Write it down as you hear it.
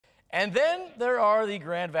And then there are the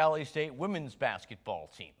Grand Valley State women's basketball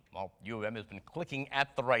team. Well, U of M has been clicking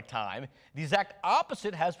at the right time. The exact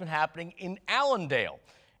opposite has been happening in Allendale.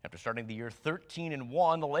 After starting the year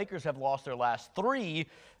 13-1, the Lakers have lost their last 3,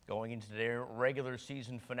 going into their regular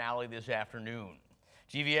season finale this afternoon.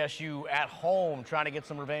 GVSU at home trying to get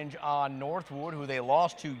some revenge on Northwood, who they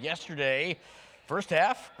lost to yesterday. First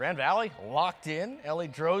half, Grand Valley locked in. Ellie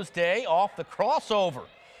Drozde off the crossover.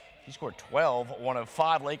 She scored 12, one of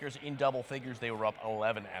 5 Lakers in double figures. They were up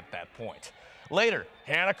 11 at that point. Later,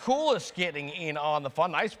 Hannah Koulis getting in on the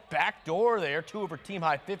fun. Nice backdoor there, 2 of her team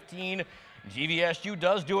high 15. GVSU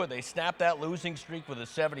does do it. They snap that losing streak with a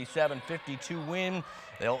 77-52 win.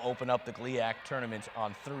 They'll open up the GLIAC tournament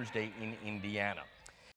on Thursday in Indiana.